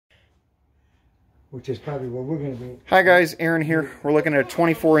which is probably what we're going to be. Hi guys, Aaron here. We're looking at a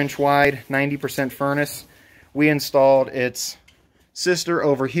 24-inch wide, 90% furnace. We installed its sister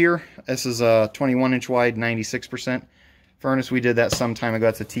over here. This is a 21-inch wide, 96% furnace. We did that some time ago.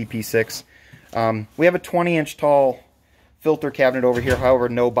 That's a TP6. We have a 20-inch tall filter cabinet over here, however,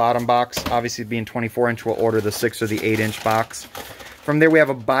 no bottom box. Obviously, being 24-inch, we'll order the 6 or the 8-inch box. From there, we have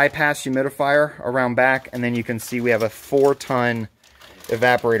a bypass humidifier around back, and then you can see we have a 4-ton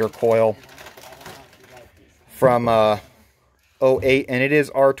evaporator coil from 08, and it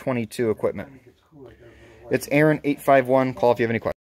is R22 equipment. It's Aaron851. Call if you have any questions.